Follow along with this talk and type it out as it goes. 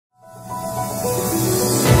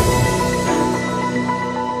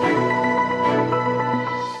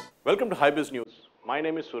Welcome to HyBiz News. My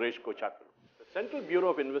name is Suresh Kochakar. The Central Bureau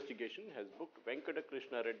of Investigation has booked Venkata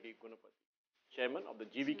Reddy Gunapati, Chairman of the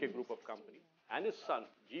GVK Group of Companies, and his son,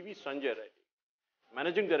 GV Sanjay Reddy,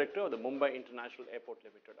 Managing Director of the Mumbai International Airport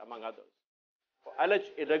Limited, among others, for alleged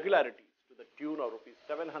irregularities to the tune of Rs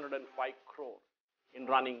 705 crore in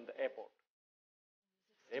running the airport.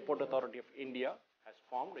 The Airport Authority of India has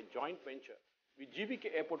formed a joint venture with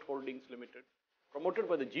GVK Airport Holdings Limited, promoted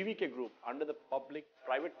by the GVK Group under the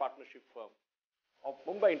public-private partnership firm of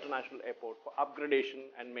Mumbai International Airport for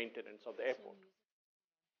upgradation and maintenance of the airport.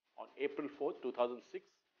 On April 4, 2006,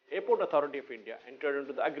 Airport Authority of India entered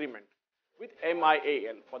into the agreement with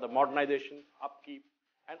MIAL for the modernization, upkeep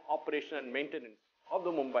and operation and maintenance of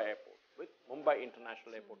the Mumbai Airport with Mumbai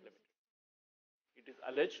International Airport Limited. It is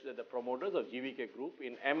alleged that the promoters of GVK Group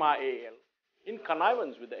in MIAL, in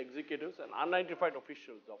connivance with the executives and unidentified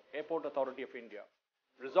officials of Airport Authority of India,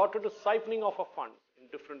 resorted to siphoning off of funds in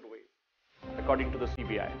different ways, according to the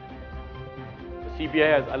CBI. The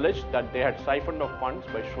CBI has alleged that they had siphoned off funds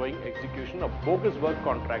by showing execution of bogus work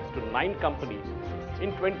contracts to 9 companies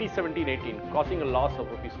in 2017-18, causing a loss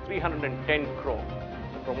of Rs 310 crore.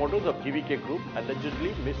 The promoters of GVK Group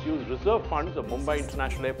allegedly misused reserve funds of Mumbai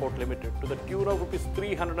International Airport Limited to the tune of Rs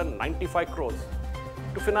 395 crores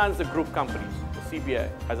to finance the group companies, the CBI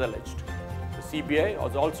has alleged. The CBI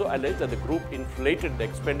has also alleged that the group inflated the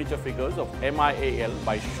expenditure figures of MIAL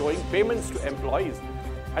by showing payments to employees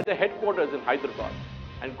at the headquarters in Hyderabad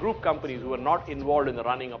and group companies who were not involved in the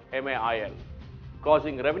running of MIAL,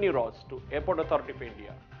 causing revenue loss to Airport Authority of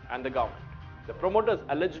India and the government. The promoters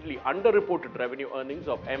allegedly underreported revenue earnings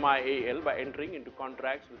of MIAL by entering into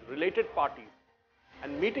contracts with related parties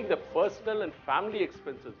and meeting the personal and family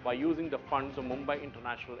expenses by using the funds of Mumbai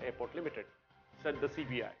International Airport Limited, said the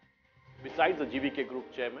CBI. Besides the GVK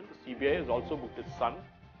Group chairman, the CBI has also booked his son,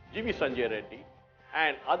 GV Sanjay Reddy,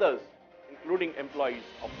 and others, including employees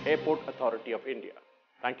of Airport Authority of India.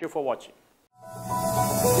 Thank you for watching.